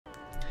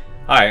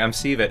Hi, I'm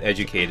Steve at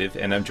Educative,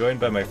 and I'm joined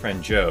by my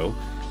friend Joe,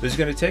 who's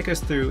going to take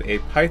us through a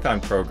Python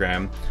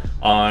program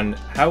on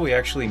how we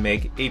actually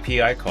make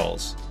API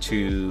calls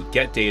to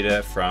get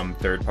data from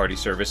third-party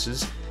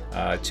services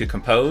to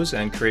compose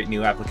and create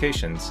new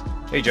applications.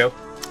 Hey, Joe.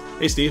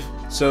 Hey, Steve.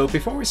 So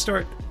before we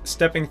start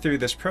stepping through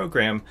this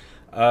program,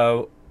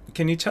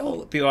 can you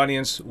tell the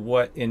audience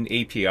what an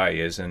API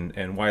is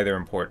and why they're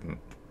important?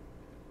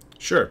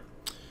 Sure.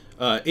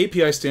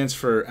 API stands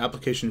for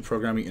Application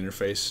Programming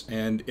Interface,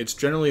 and it's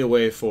generally a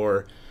way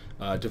for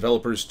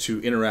developers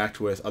to interact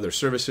with other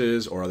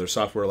services or other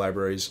software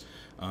libraries,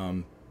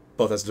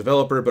 both as a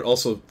developer, but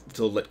also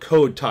to let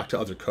code talk to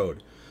other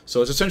code.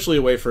 So it's essentially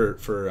a way for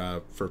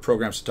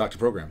programs to talk to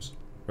programs.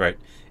 Right.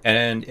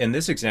 And in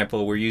this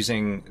example, we're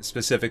using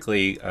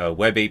specifically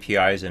web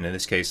APIs, and in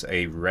this case,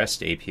 a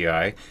REST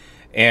API.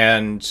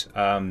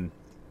 And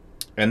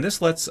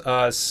this lets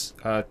us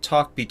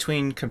talk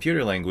between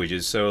computer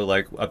languages. So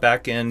like a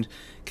backend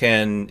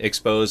can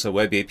expose a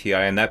web API,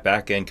 and that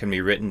backend can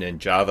be written in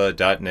Java,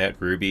 .NET,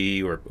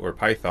 Ruby, or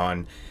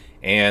Python.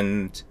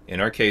 And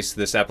in our case,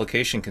 this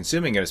application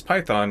consuming it is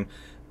Python,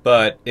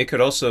 but this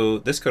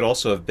could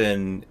also have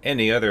been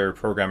any other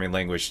programming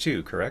language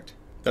too, correct?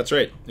 That's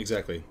right,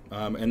 exactly.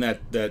 And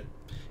that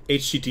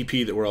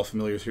HTTP that we're all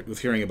familiar with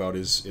hearing about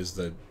is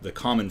the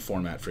common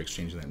format for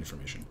exchanging that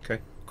information.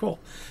 Okay. Cool.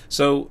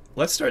 So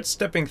let's start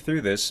stepping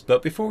through this.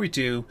 But before we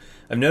do,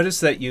 I've noticed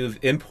that you've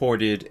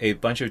imported a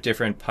bunch of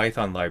different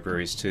Python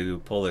libraries to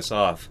pull this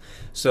off.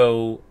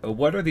 So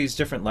what are these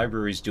different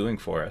libraries doing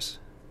for us?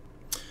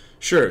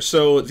 Sure.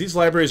 So these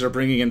libraries are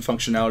bringing in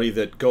functionality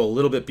that go a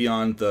little bit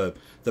beyond the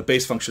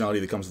base functionality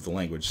that comes with the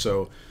language.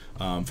 So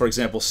for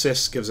example,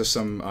 sys gives us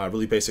some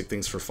really basic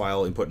things for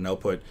file input and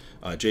output.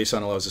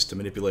 JSON allows us to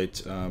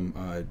manipulate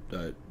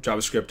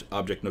JavaScript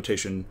object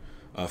notation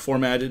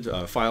formatted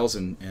files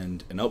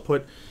and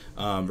output.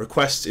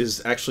 Request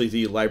is actually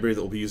the library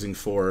that we'll be using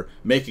for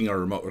making our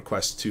remote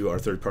requests to our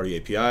third-party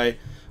API.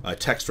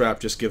 Text wrap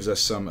just gives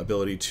us some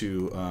ability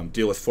to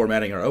deal with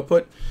formatting our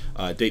output.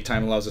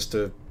 Datetime allows us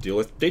to deal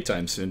with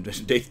datetimes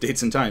and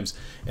dates and times.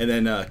 And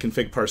then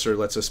config parser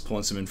lets us pull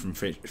in some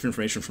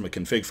information from a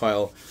config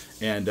file.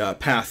 And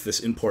path,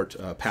 this import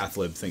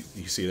pathlib thing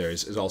you see there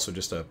is also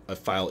just a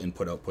file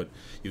input-output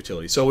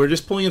utility. So we're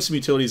just pulling in some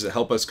utilities that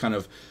help us kind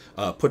of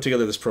put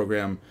together this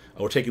program.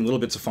 We're taking little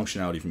bits of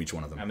functionality from each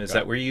one of them. Is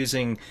that we're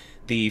using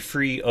the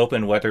free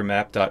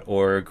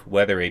openweathermap.org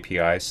weather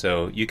API,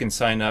 so you can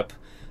sign up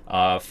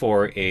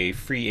for a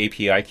free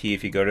API key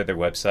if you go to their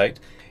website.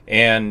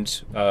 And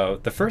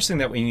the first thing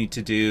that we need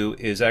to do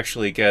is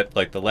actually get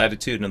like the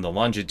latitude and the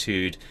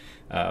longitude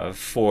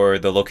for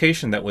the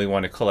location that we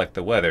want to collect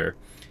the weather.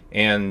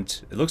 And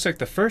it looks like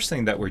the first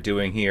thing that we're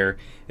doing here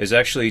is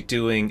actually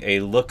doing a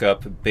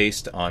lookup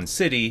based on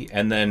city,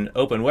 and then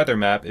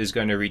OpenWeatherMap is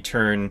going to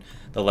return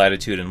the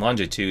latitude and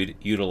longitude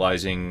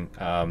utilizing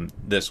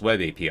this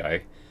web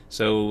API.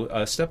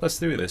 So step us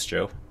through this,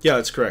 Joe. Yeah,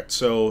 that's correct.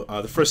 So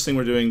the first thing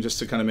we're doing, just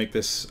to kind of make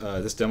this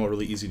this demo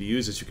really easy to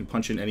use, is you can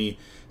punch in any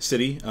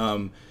city.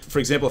 For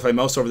example, if I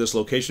mouse over this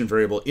location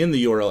variable in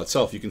the URL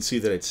itself, you can see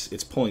that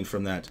it's pulling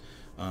from that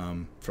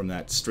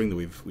string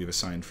that we've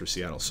assigned for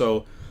Seattle.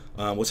 So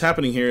what's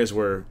happening here is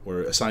we're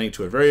assigning it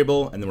to a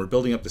variable, and then we're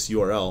building up this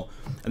URL.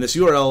 And this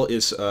URL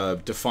is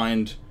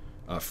defined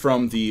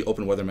from the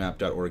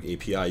openweathermap.org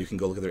API. You can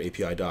go look at their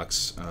API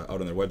docs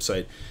out on their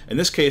website. In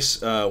this case,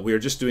 we are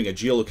just doing a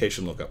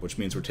geolocation lookup, which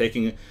means we're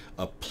taking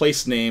a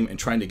place name and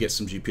trying to get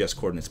some GPS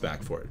coordinates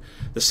back for it.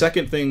 The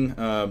second thing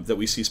that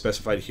we see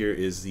specified here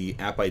is the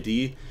app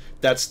ID.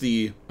 That's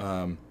the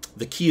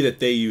key that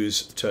they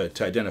use to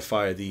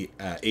identify the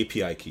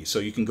API key. So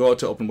you can go out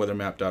to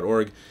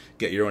openweathermap.org,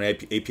 get your own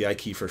API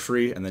key for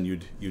free, and then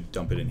you'd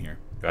dump it in here.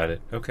 Got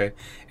it. Okay.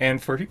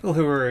 And for people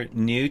who are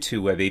new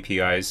to web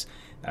APIs,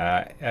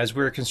 as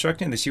we're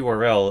constructing this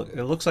URL,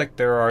 it looks like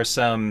there are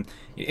some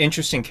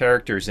interesting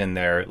characters in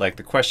there, like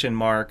the question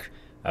mark,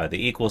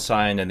 the equal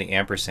sign, and the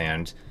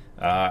ampersand.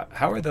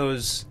 How are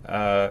those,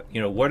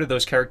 what are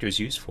those characters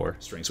used for?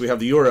 Strings. So we have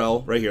the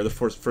URL right here, the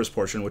first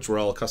portion, which we're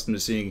all accustomed to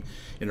seeing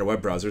in our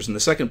web browsers. And the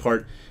second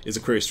part is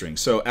a query string.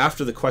 So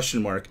after the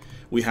question mark,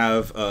 we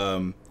have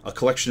a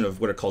collection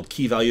of what are called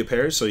key value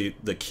pairs. So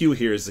the Q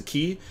here is the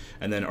key,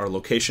 and then our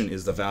location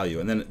is the value.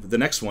 And then the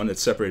next one,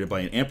 it's separated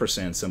by an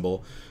ampersand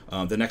symbol.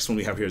 The next one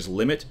we have here is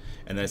limit,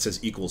 and then it says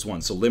equals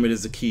 1. So limit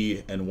is the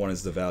key, and 1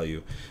 is the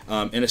value.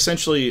 And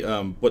essentially,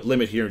 what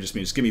limit here just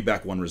means give me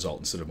back one result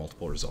instead of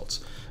multiple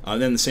results.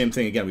 And then the same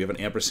thing again, we have an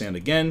ampersand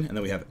again, and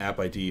then we have app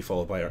ID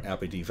followed by our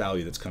app ID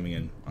value that's coming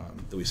in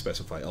that we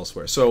specify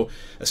elsewhere. So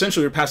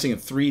essentially, we're passing in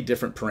 3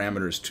 different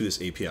parameters to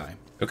this API.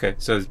 Okay,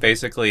 so it's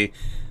basically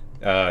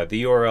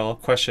the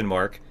URL question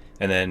mark,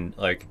 and then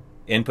like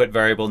input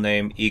variable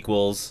name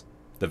equals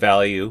the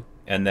value,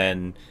 and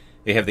then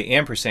they have the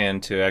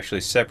ampersand to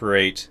actually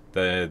separate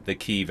the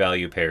key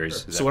value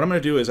pairs. Sure. So what I'm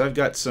going to do is I've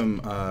got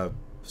some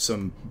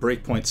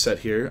breakpoints set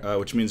here,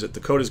 which means that the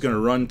code is going to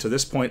run to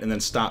this point and then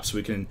stop, so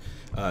we can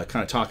kind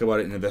of talk about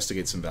it and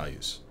investigate some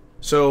values.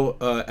 So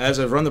as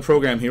I've run the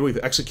program here,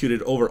 we've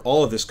executed over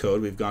all of this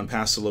code. We've gone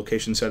past the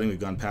location setting. We've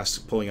gone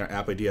past pulling our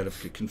app ID out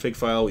of the config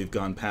file. We've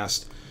gone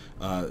past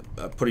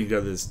putting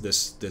together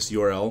this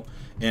URL.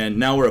 And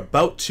now we're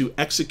about to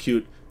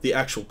execute the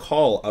actual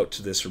call out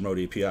to this remote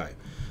API.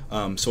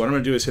 So what I'm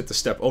going to do is hit the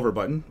step over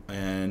button,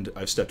 and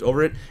I've stepped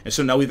over it. And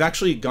so now we've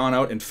actually gone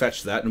out and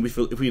fetched that. And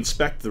if we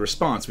inspect the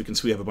response, we can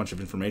see we have a bunch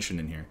of information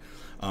in here.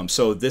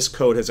 So this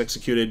code has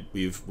executed,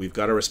 we've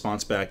got our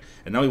response back,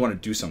 and now we want to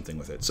do something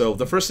with it. So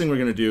the first thing we're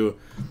going to do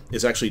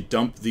is actually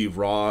dump the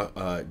raw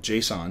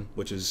JSON,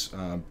 which is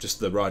just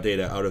the raw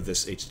data, out of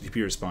this HTTP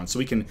response, so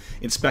we can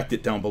inspect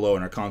it down below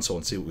in our console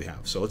and see what we have.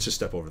 So let's just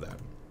step over that.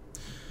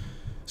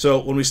 So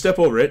when we step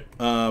over it,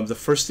 the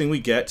first thing we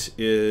get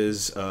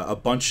is a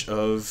bunch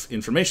of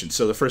information.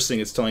 So the first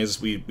thing it's telling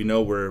us, we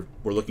know we're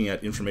looking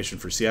at information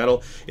for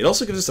Seattle. It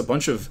also gives us a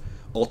bunch of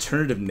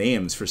alternative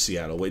names for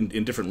Seattle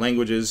in different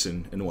languages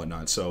and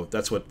whatnot. So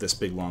that's what this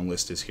big long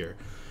list is here.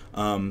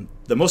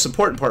 The most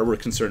important part we're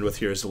concerned with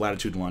here is the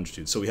latitude and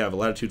longitude. So we have a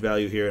latitude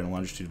value here and a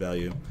longitude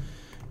value.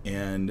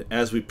 And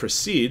as we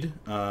proceed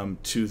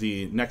to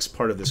the next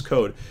part of this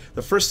code,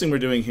 the first thing we're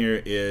doing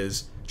here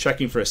is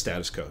checking for a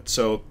status code.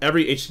 So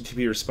every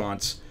HTTP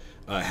response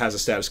has a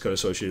status code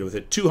associated with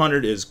it.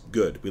 200 is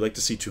good. We like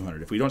to see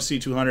 200. If we don't see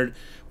 200,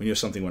 we know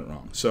something went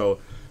wrong. So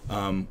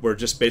we're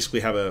just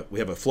basically we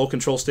have a flow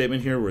control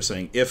statement here. We're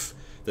saying if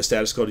the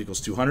status code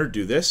equals 200,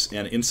 do this.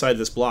 And inside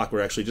this block,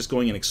 we're actually just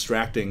going and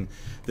extracting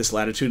this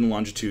latitude and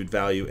longitude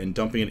value and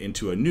dumping it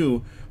into a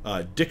new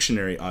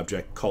dictionary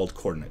object called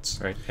coordinates.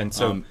 Right. And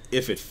so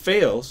if it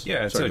fails,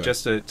 yeah. So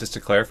just to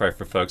clarify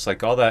for folks,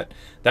 like all that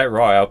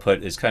raw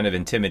output is kind of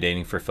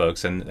intimidating for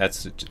folks, and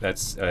that's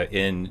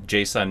in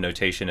JSON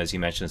notation, as you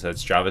mentioned. So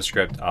that's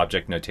JavaScript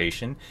object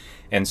notation,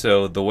 and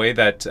so the way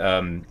that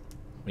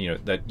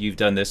that you've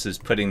done this is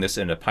putting this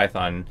in a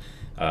Python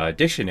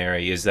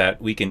dictionary is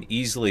that we can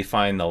easily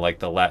find the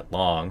lat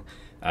long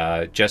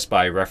just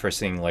by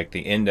referencing like the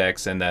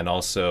index and then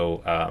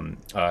also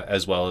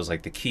as well as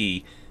like the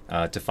key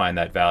to find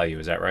that value.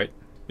 Is that right?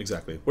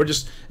 Exactly. We're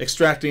just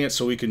extracting it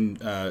so we can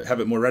have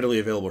it more readily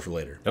available for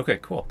later. Okay,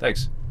 cool.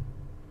 Thanks.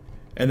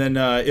 And then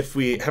if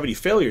we have any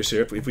failures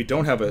here, if we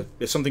don't have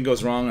if something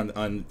goes wrong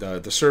on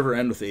the server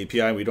end with the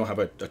API and we don't have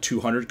a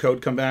 200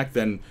 code come back,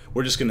 then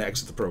we're just going to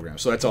exit the program.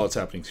 So that's all that's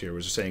happening here.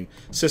 We're just saying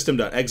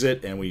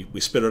system.exit, and we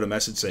spit out a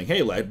message saying,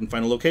 hey, I didn't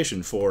find a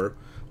location for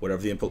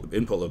whatever the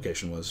input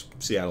location was,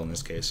 Seattle in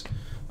this case.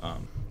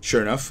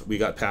 Sure enough, we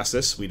got past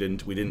this. We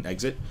didn't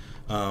exit.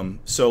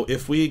 So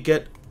if we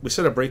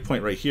set a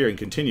breakpoint right here and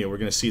continue, we're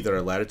going to see that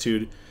our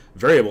latitude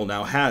variable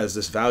now has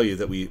this value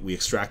that we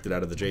extracted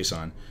out of the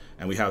JSON.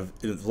 And we have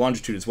the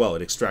longitude as well.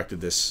 It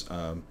extracted this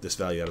this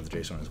value out of the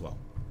JSON as well.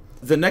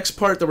 The next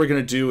part that we're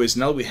going to do is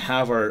now that we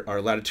have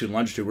our latitude and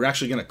longitude, we're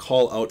actually going to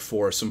call out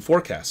for some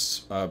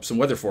forecasts, some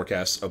weather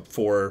forecasts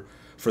for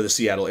the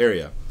Seattle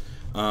area.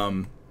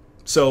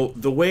 So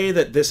the way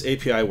that this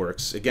API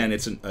works, again,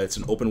 it's an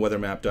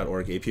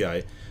openweathermap.org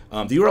API.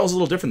 The URL is a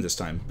little different this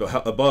time.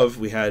 But above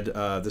we had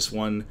this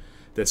one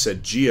that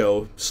said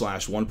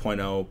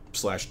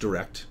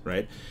geo/1.0/direct,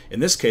 right?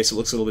 In this case, it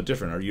looks a little bit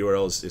different. Our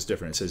URL is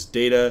different. It says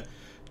data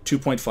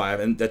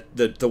 2.5, and that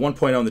the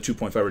 1.0 and the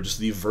 2.5 are just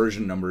the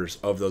version numbers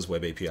of those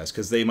web APIs,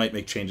 because they might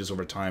make changes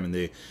over time, and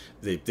they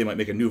might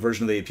make a new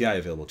version of the API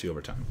available to you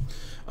over time.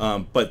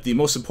 But the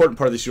most important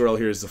part of this URL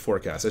here is the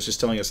forecast. That's just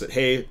telling us that,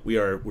 hey,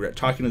 we're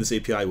talking to this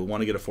API. We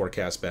want to get a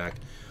forecast back.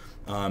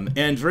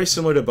 And very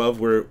similar to above,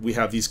 where we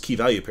have these key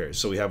value pairs.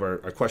 So we have our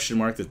question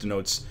mark that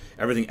denotes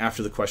everything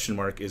after the question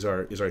mark is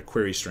our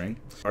query string.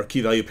 Our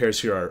key value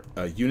pairs here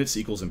are units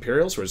equals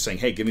imperials. So we're saying,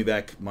 hey, give me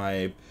back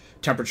my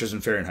temperatures in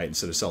Fahrenheit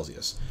instead of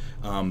Celsius.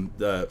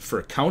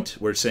 For count,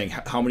 we're saying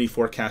how many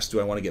forecasts do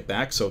I want to get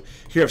back. So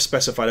here I've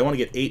specified I want to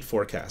get 8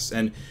 forecasts.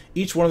 And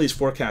each one of these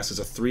forecasts is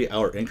a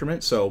 3-hour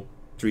increment. So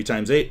 3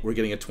 times 8, we're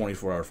getting a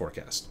 24-hour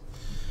forecast.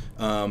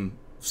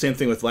 Same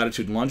thing with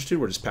latitude and longitude.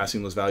 We're just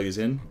passing those values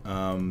in.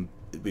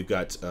 We've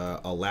got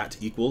a lat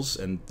equals,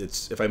 and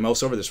if I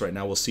mouse over this right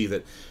now, we'll see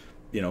that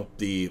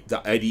the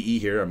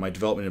IDE here, or my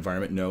development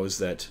environment, knows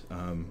that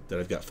that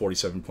I've got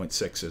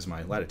 47.6 as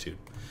my latitude.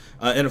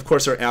 And of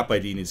course, our app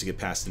ID needs to get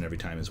passed in every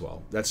time as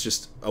well. That's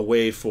just a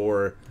way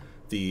for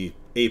the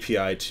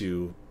API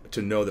to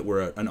know that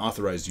we're an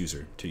authorized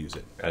user to use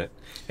it. Got it.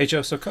 Hey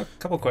Joe, so a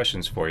couple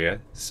questions for you.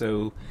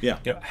 So yeah,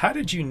 how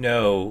did you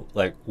know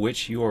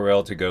which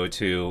URL to go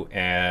to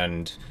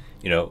and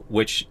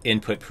which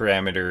input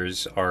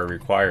parameters are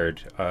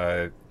required?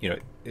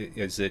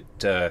 Is it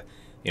are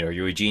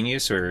you a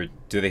genius, or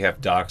do they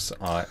have docs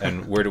on,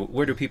 and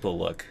where do people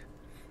look?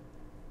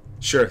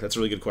 Sure, that's a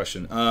really good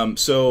question.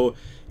 So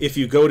if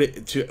you go to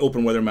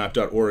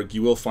openweathermap.org,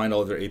 you will find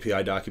all of their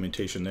API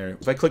documentation there.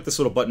 If I click this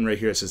little button right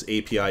here, it says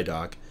API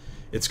doc.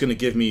 It's going to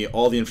give me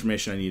all the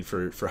information I need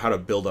for how to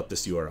build up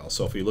this URL.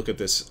 So if we look at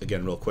this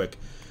again real quick,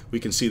 we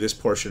can see this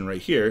portion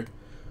right here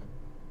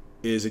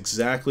is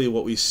exactly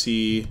what we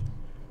see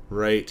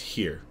right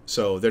here.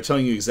 So they're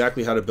telling you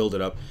exactly how to build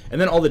it up. And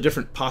then all the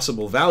different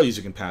possible values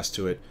you can pass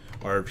to it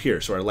are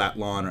here. So our lat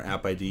lon, our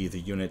app ID,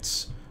 the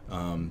units,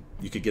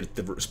 You could get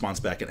the response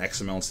back in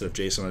XML instead of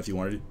JSON if you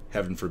wanted,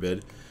 heaven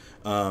forbid.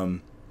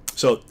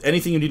 So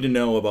anything you need to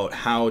know about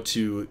how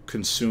to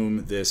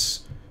consume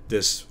this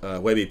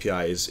web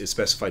API is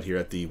specified here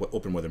at the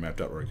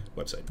openweathermap.org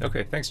website.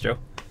 Okay, thanks, Joe.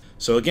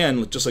 So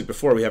again, just like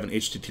before, we have an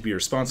HTTP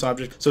response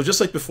object. So just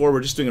like before,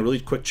 we're just doing a really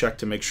quick check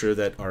to make sure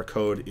that our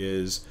code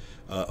is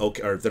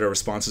okay, or that our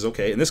response is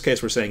okay. In this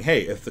case, we're saying,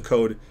 hey, if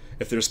the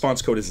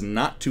response code is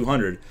not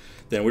 200,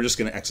 then we're just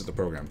going to exit the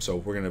program. So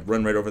we're going to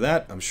run right over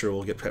that. I'm sure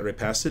we'll get right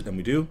past it, and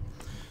we do.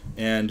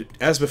 And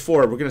as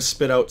before, we're going to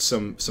spit out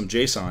some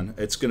JSON.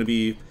 It's going to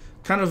be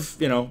kind of,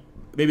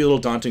 maybe a little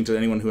daunting to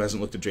anyone who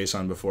hasn't looked at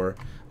JSON before,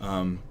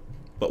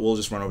 but we'll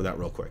just run over that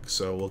real quick.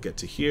 So we'll get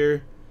to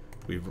here.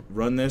 We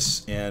run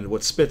this, and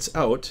what spits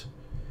out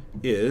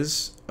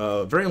is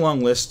a very long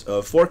list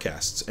of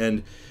forecasts.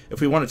 And if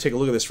we want to take a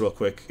look at this real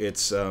quick,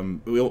 it's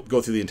we won't go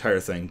through the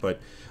entire thing,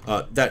 but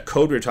that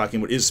code we were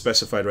talking about is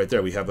specified right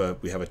there. We have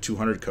a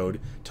 200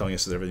 code telling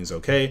us that everything's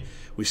okay.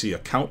 We see a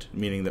count,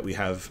 meaning that we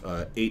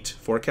have 8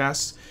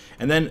 forecasts,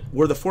 and then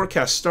where the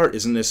forecasts start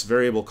is in this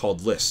variable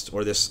called list,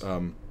 or this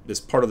this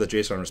part of the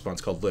JSON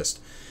response called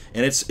list,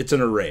 and it's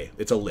an array.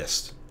 It's a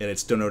list, and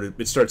it's denoted.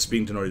 It starts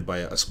being denoted by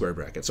a square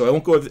bracket. So I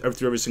won't go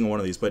through every single one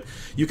of these, but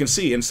you can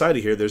see inside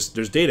of here there's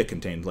data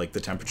contained, like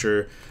the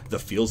temperature, the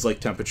feels like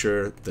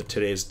temperature, the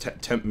today's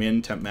temp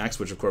min, temp max,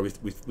 which of course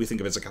we think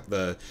of as like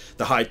the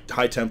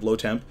high temp, low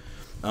temp,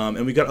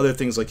 and we got other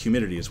things like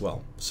humidity as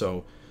well.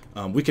 So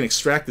we can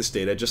extract this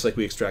data just like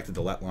we extracted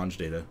the lat longe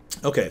data.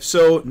 Okay,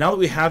 so now that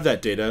we have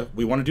that data,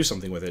 we want to do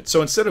something with it.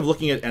 So instead of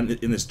looking at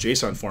it in this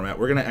JSON format,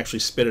 we're going to actually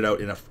spit it out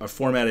in a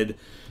formatted.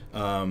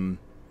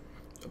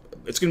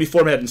 It's going to be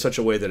formatted in such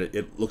a way that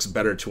it looks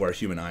better to our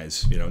human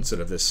eyes, instead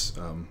of this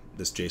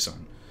this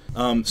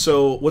JSON.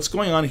 So what's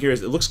going on here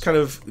is it looks kind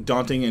of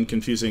daunting and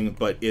confusing,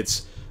 but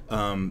it's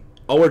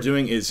all we're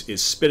doing is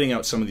spitting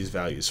out some of these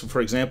values. So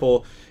for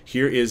example,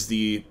 here is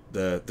the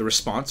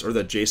response, or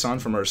the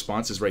JSON from our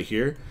response is right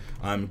here.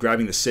 I'm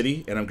grabbing the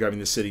city, and I'm grabbing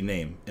the city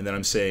name, and then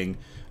I'm saying,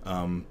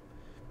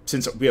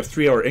 since we have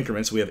 3-hour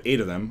increments, we have 8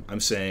 of them, I'm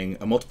saying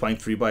I'm multiplying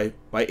 3 by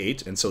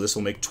 8, and so this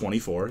will make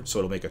 24, so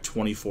it'll make a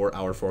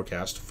 24-hour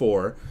forecast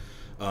for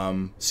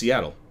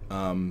Seattle.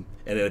 And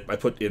I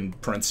put in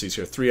parentheses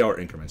here 3-hour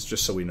increments,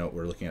 just so we know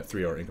we're looking at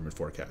 3-hour increment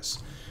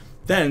forecasts.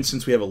 Then,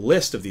 since we have a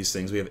list of these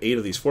things, we have 8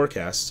 of these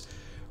forecasts,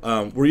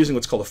 we're using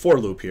what's called a for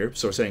loop here.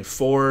 So we're saying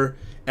for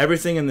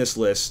everything in this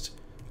list,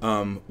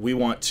 we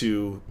want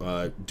to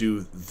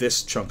do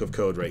this chunk of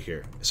code right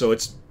here. So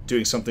it's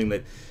doing something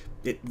that,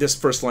 this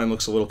first line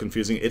looks a little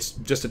confusing. It's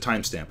just a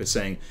timestamp. It's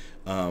saying,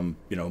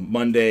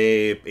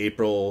 Monday,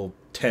 April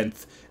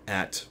 10th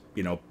at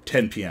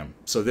 10 p.m.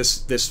 So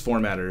this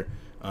formatter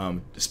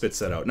spits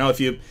that out. Now, if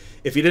you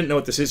didn't know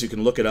what this is, you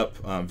can look it up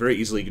very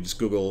easily. You can just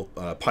Google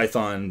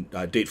Python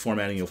date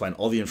formatting. You'll find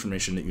all the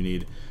information that you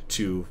need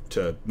to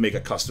make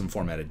a custom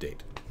formatted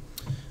date.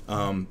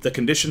 The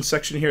conditions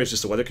section here is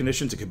just the weather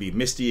conditions. It could be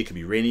misty, it could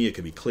be rainy, it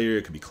could be clear,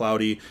 it could be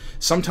cloudy.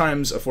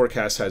 Sometimes a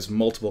forecast has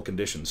multiple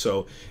conditions.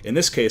 So in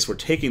this case, we're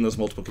taking those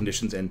multiple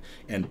conditions and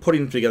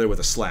putting them together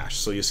with a slash.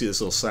 So you see this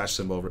little slash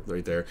symbol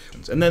right there.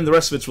 And then the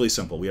rest of it's really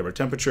simple. We have our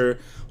temperature,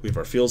 we have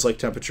our feels like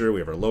temperature,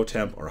 we have our low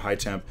temp or high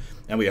temp,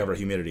 and we have our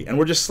humidity. And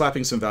we're just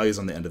slapping some values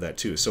on the end of that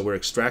too. So we're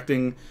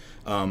extracting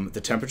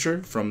the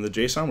temperature from the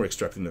JSON, we're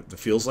extracting the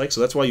feels like.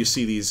 So that's why you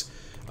see these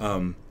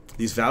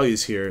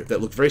values here that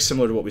look very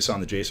similar to what we saw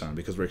in the JSON,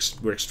 because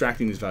we're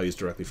extracting these values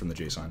directly from the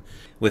JSON.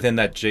 Within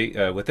that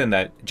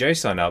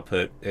JSON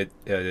output,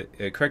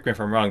 correct me if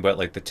I'm wrong, but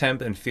like the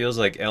temp and feels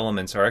like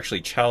elements are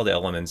actually child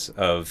elements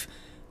of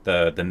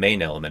the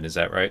main element. Is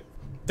that right?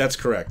 That's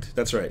correct.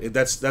 That's right.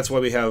 That's why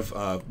we have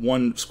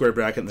one square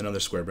bracket and then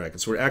another square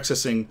bracket. So we're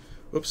accessing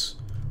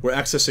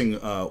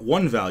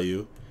one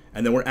value,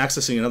 and then we're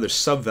accessing another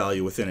sub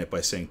value within it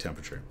by saying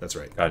temperature. That's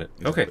right. Got it.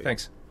 Exactly. Okay,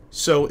 thanks.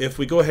 So if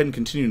we go ahead and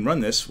continue and run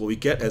this, what we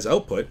get as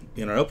output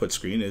in our output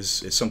screen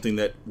is something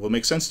that will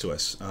make sense to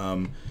us.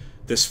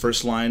 This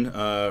first line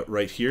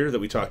right here that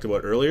we talked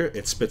about earlier,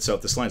 it spits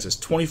out this line. It says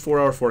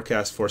 24-hour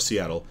forecast for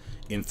Seattle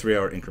in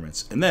 3-hour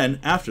increments. And then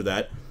after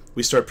that,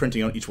 we start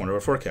printing out each one of our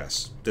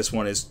forecasts. This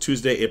one is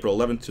Tuesday, April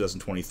 11th,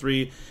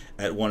 2023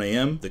 at 1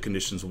 a.m. The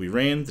conditions will be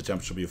rain. The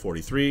temperature will be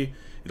 43.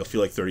 It'll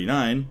feel like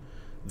 39.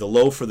 The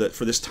low for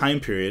this time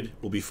period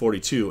will be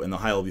 42, and the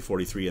high will be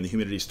 43, and the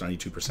humidity is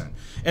 92%,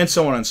 and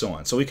so on and so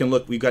on. So we can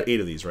look. We've got 8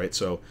 of these, right?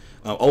 So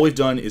all we've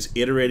done is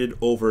iterated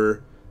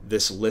over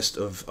this list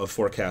of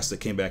forecasts that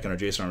came back in our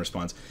JSON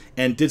response,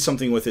 and did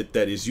something with it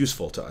that is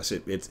useful to us.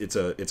 It's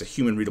a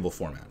human readable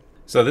format.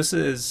 So this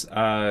is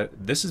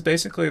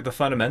basically the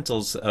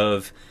fundamentals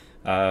of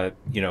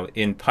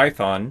in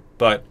Python,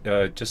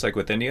 but just like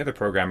with any other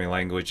programming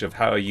language, of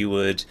how you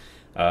would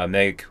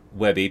make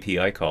web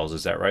API calls.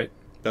 Is that right?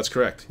 That's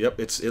correct. Yep.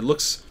 It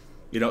looks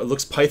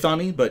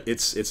Python-y, but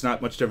it's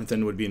not much different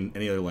than it would be in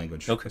any other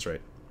language. Okay. That's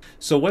right.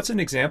 So what's an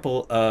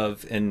example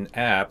of an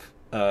app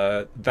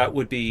that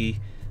would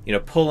be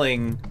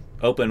pulling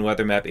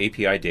OpenWeatherMap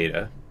API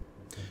data?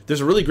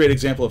 there's a really great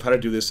example of how to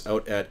do this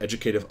out at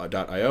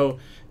educative.io,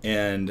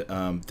 and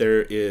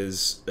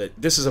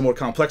this is a more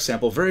complex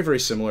sample, very, very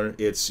similar.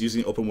 It's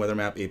using Open Weather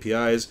Map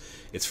APIs,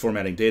 it's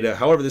formatting data.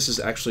 However, this is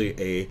actually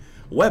a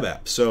web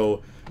app,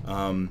 so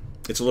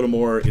it's a little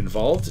more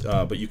involved,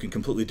 but you can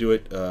completely do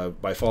it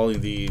by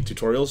following the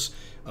tutorials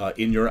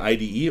in your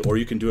IDE, or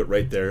you can do it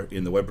right there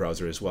in the web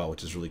browser as well,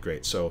 which is really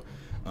great. So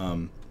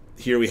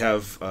here we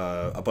have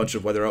a bunch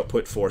of weather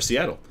output for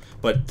Seattle.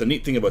 But the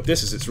neat thing about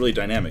this is it's really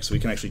dynamic, so we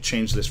can actually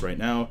change this right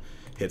now,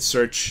 hit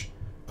search,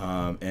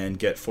 and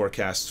get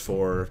forecasts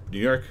for New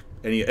York,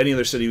 any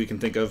other city we can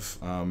think of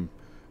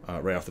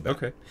right off the bat.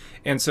 Okay.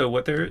 And so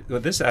what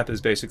this app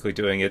is basically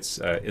doing, it's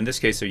in this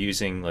case they're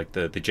using like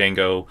the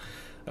Django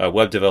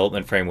web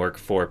development framework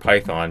for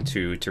Python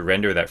to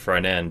render that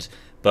front end.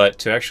 But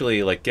to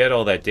actually like get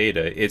all that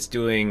data, it's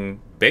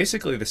doing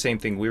basically the same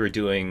thing we were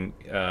doing,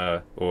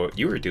 or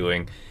you were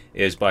doing,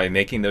 is by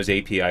making those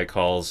API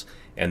calls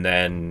and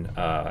then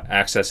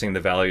accessing the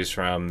values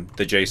from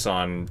the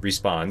JSON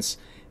response.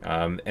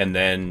 And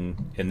then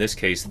in this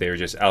case, they're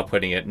just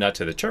outputting it not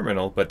to the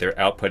terminal, but they're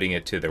outputting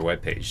it to their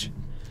web page.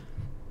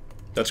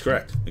 That's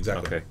correct.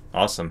 Exactly. Okay.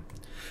 Awesome.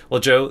 Well,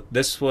 Joe,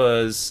 this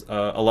was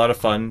a lot of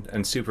fun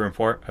and super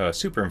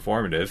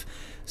informative.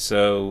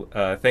 So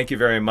thank you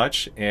very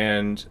much.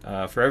 And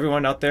for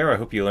everyone out there, I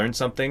hope you learned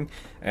something.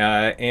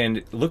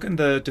 And look in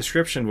the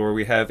description where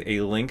we have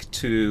a link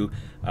to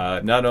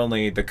not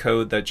only the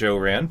code that Joe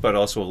ran, but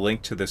also a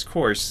link to this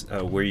course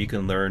where you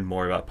can learn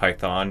more about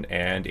Python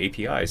and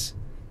APIs.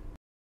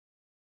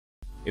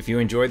 If you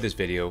enjoyed this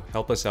video,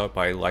 help us out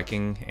by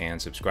liking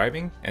and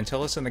subscribing, and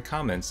tell us in the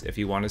comments if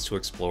you want us to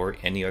explore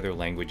any other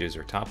languages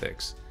or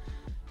topics.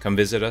 Come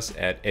visit us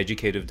at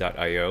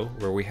educative.io,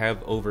 where we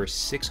have over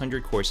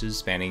 600 courses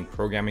spanning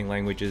programming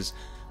languages,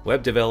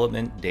 web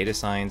development, data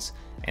science,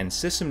 and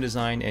system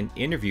design and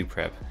interview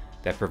prep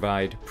that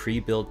provide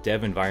pre-built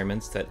dev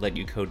environments that let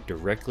you code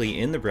directly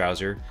in the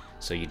browser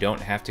so you don't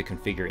have to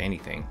configure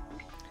anything.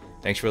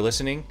 Thanks for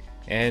listening,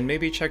 and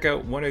maybe check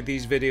out one of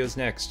these videos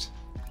next.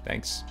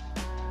 Thanks.